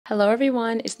Hello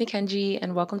everyone, it's itsnkenge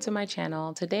and welcome to my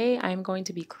channel. Today I'm going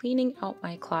to be cleaning out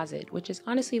my closet, which is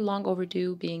honestly long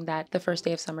overdue being that the first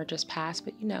day of summer just passed,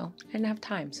 but you know, I didn't have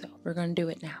time, so we're gonna do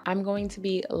it now. I'm going to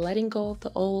be letting go of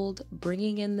the old,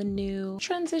 bringing in the new,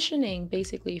 transitioning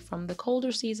basically from the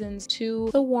colder seasons to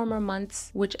the warmer months,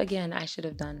 which again, I should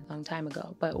have done a long time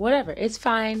ago, but whatever, it's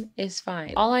fine, it's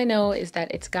fine. All I know is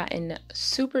that it's gotten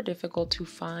super difficult to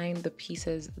find the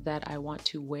pieces that I want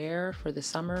to wear for the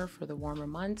summer, for the warmer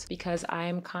months, because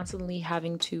I'm constantly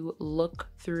having to look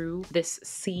through this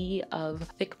sea of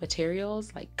thick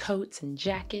materials like coats and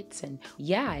jackets, and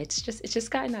yeah, it's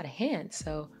just gotten out of hand.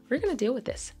 So we're gonna deal with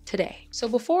this today. So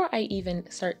before I even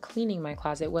start cleaning my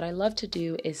closet, what I love to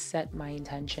do is set my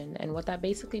intention. And what that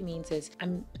basically means is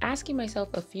I'm asking myself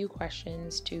a few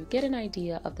questions to get an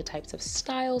idea of the types of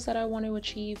styles that I want to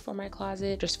achieve for my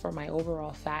closet, just for my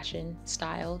overall fashion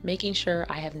style, making sure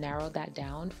I have narrowed that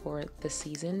down for the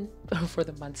season, for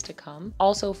the months to come.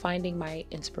 Also finding my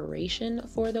inspiration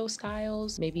for those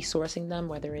styles, maybe sourcing them,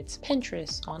 whether it's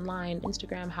Pinterest, online,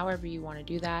 Instagram, however you want to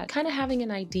do that. Kind of having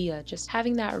an idea, just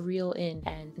having that reel in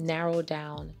and narrow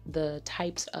down the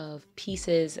types of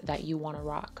pieces that you want to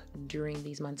rock during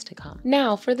these months to come.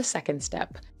 Now for the second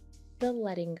step, the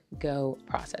letting go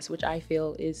process, which I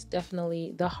feel is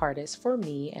definitely the hardest for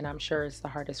me, and I'm sure it's the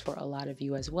hardest for a lot of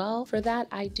you as well. For that,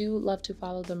 I do love to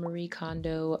follow the Marie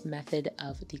Kondo method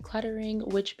of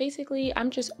decluttering, which basically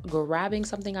I'm just grabbing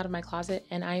something out of my closet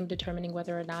and I am determining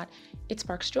whether or not it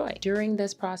sparks joy. During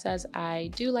this process,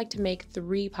 I do like to make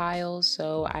 3 piles.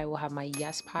 So I will have my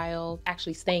yes pile,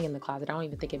 actually staying in the closet. I don't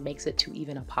even think it makes it to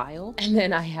even a pile. And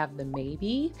then I have the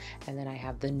maybe, and then I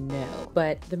have the no.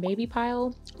 But the maybe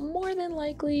pile, more than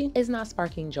likely, is not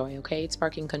sparking joy, okay? It's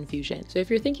sparking confusion. So if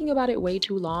you're thinking about it way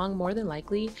too long, more than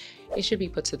likely, it should be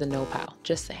put to the no pile,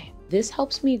 just saying. This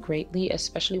helps me greatly,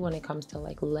 especially when it comes to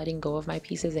like letting go of my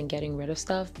pieces and getting rid of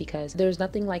stuff, because there's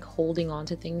nothing like holding on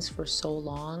to things for so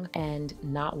long and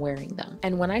not wearing them.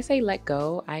 And when I say let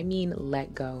go, I mean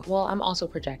let go. Well, I'm also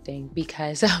projecting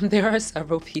because there are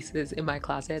several pieces in my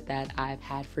closet that I've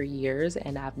had for years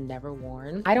and I've never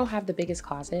worn. I don't have the biggest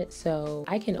closet, so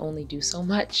I can only do so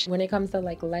much. When it comes to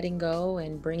like letting go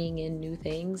and bringing in new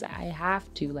things, I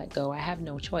have to let go. I have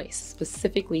no choice.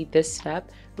 Specifically, this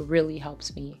step really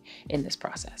helps me in this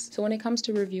process. So when it comes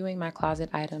to reviewing my closet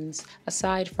items,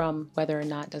 aside from whether or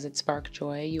not does it spark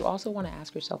joy, you also want to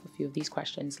ask yourself a few of these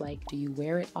questions like, do you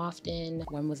wear it often?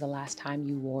 When was the last time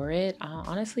you wore it?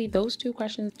 Honestly, those 2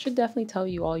 questions should definitely tell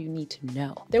you all you need to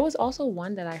know. There was also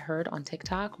one that I heard on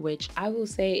TikTok, which I will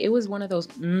say it was one of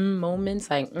those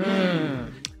moments, like,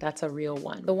 that's a real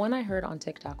one. The one I heard on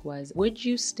TikTok was, would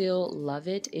you still love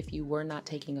it if you were not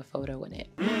taking a photo in it?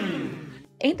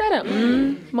 Ain't that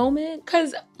a moment?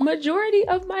 Because majority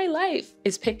of my life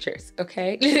is pictures,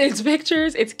 okay? It's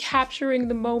pictures, it's capturing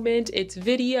the moment, it's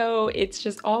video, it's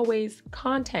just always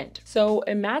content. So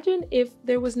imagine if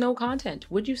there was no content.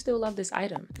 Would you still love this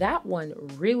item? That one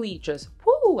really just,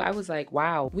 whoo, I was like,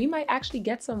 wow, we might actually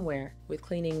get somewhere with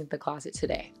cleaning the closet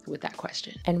today with that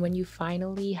question. And when you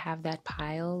finally have that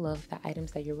pile of the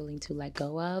items that you're willing to let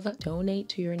go of, donate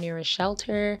to your nearest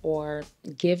shelter or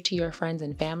give to your friends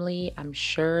and family. I'm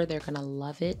sure they're gonna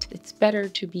love it. It's better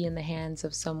to be in the hands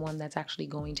of someone that's actually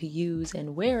going to use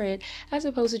and wear it as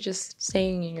opposed to just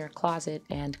staying in your closet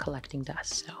and collecting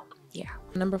dust. So yeah.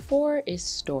 Number 4 is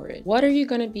storage. What are you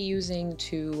going to be using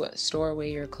to store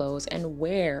away your clothes, and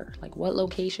where? Like what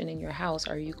location in your house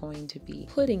are you going to be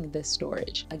putting this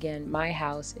storage? Again, my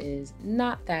house is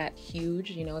not that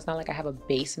huge. You know, it's not like I have a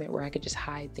basement where I could just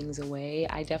hide things away.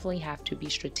 I definitely have to be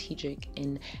strategic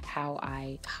in how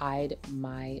I hide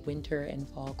my winter and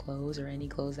fall clothes or any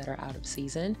clothes that are out of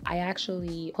season. I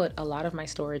actually put a lot of my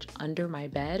storage under my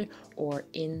bed or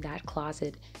in that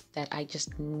closet that I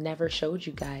just never showed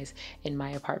you guys in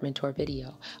my apartment tour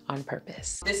video on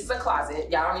purpose. This is a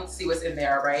closet. Y'all don't need to see what's in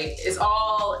there, right? It's just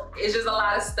a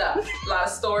lot of stuff, a lot of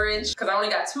storage, because I only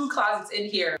got 2 closets in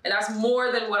here, and that's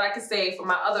more than what I could say for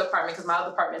my other apartment, because my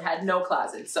other apartment had no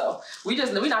closet. So we're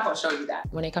not gonna show you that.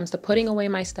 When it comes to putting away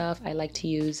my stuff, I like to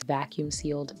use vacuum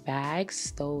sealed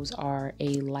bags. Those are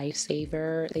a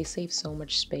lifesaver. They save so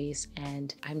much space,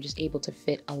 and I'm just able to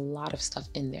fit a lot of stuff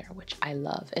in there, which I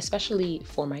love, especially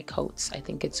for my coats. I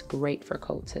think it's great for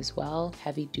coats as well.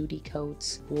 Heavy duty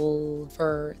coats, wool,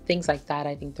 fur, things like that.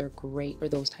 I think they're great for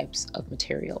those types of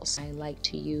materials. I like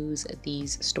to use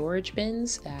these storage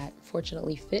bins that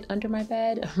fortunately fit under my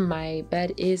bed. My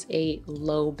bed is a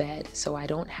low bed, so I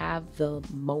don't have the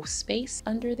most space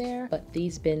under there, but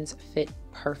these bins fit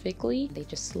perfectly. They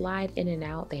just slide in and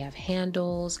out. They have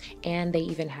handles, and they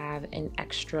even have an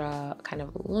extra kind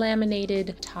of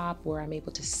laminated top where I'm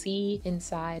able to see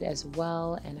inside as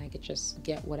well, and I could just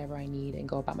get whatever I need and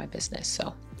go about my business.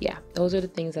 So yeah, those are the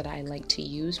things that I like to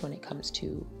use when it comes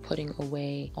to putting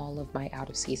away all of my out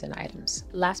of season items.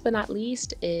 Last but not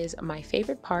least is my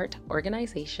favorite part,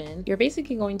 organization. You're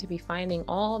basically going to be finding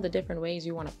all the different ways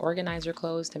you want to organize your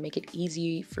clothes to make it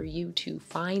easy for you to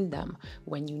find them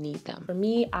when you need them. For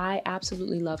me, I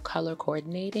absolutely love color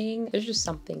coordinating. There's just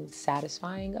something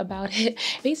satisfying about it.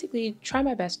 Basically, try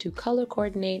my best to color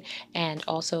coordinate and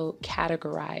also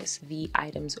categorize the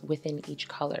items within each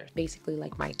color. Basically,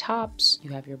 like my tops, you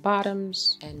have your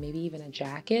bottoms, and maybe even a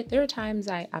jacket. There are times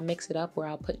I mix it up where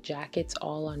I'll put jackets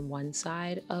all on one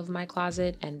side of my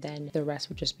closet and then the rest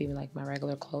would just be like my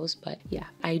regular clothes. But yeah,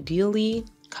 ideally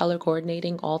color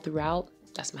coordinating all throughout,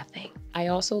 that's my thing. I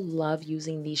also love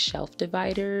using these shelf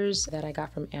dividers that I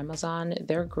got from Amazon.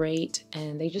 They're great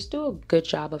and they just do a good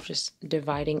job of just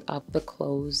dividing up the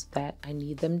clothes that I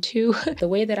need them to. The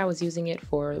way that I was using it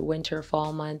for winter,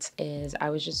 fall months is I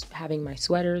was just having my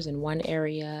sweaters in one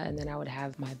area and then I would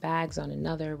have my bags on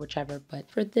another, whichever. But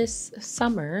for this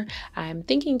summer, I'm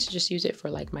thinking to just use it for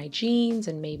like my jeans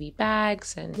and maybe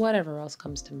bags and whatever else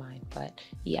comes to mind. But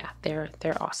yeah, they're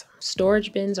awesome.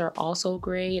 Storage bins are also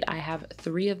great. I have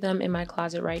 3 of them in my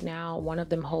closet right now. One of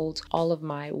them holds all of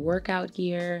my workout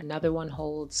gear. Another one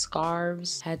holds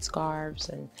scarves, head scarves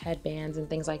and headbands and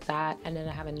things like that. And then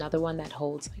I have another one that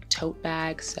holds like tote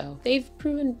bags. So they've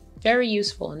proven very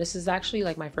useful, and this is actually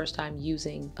like my first time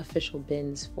using official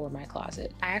bins for my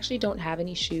closet. I actually don't have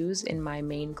any shoes in my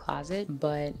main closet,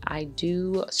 but I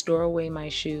do store away my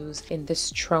shoes in this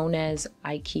Trones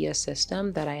IKEA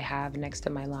system that I have next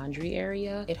to my laundry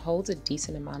area. It holds a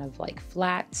decent amount of like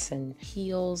flats and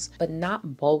heels, but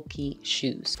not bulky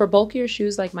shoes. For bulkier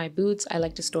shoes like my boots, I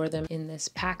like to store them in this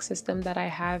pack system that I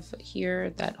have here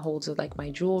that holds like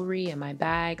my jewelry and my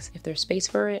bags. If there's space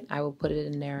for it, I will put it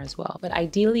in there as well. But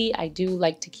ideally, I do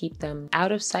like to keep them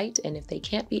out of sight, and if they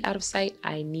can't be out of sight,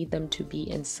 I need them to be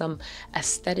in some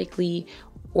aesthetically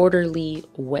orderly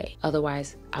way.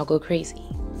 Otherwise, I'll go crazy.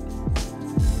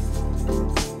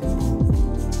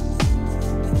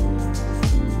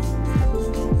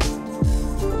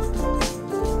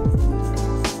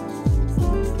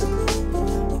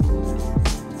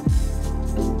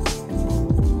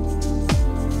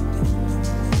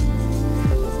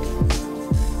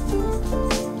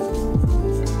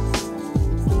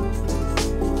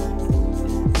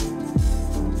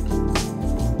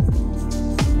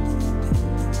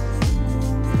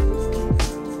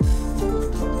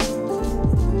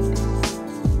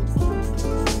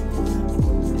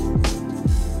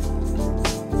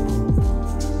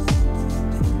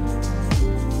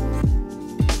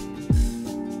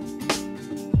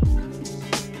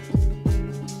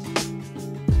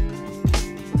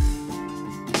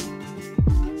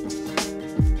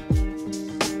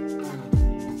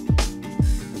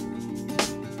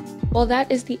 Well,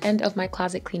 that is the end of my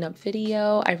closet cleanup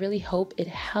video. I really hope it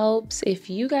helps.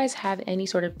 If you guys have any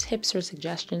sort of tips or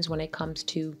suggestions when it comes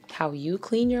to how you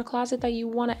clean your closet that you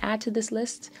want to add to this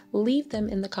list, leave them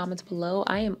in the comments below.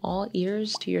 I am all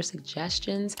ears to your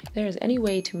suggestions. If there is any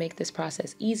way to make this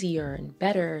process easier and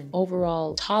better and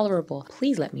overall tolerable,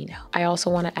 please let me know. I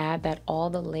also want to add that all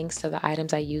the links to the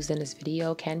items I used in this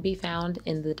video can be found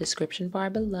in the description bar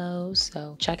below,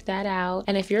 so check that out.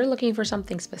 And if you're looking for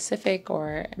something specific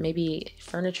or maybe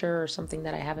furniture or something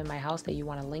that I have in my house that you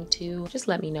want to link to, just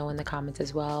let me know in the comments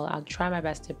as well. I'll try my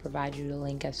best to provide you the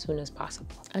link as soon as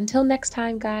possible. Until next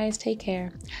time, guys, take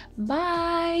care.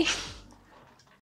 Bye.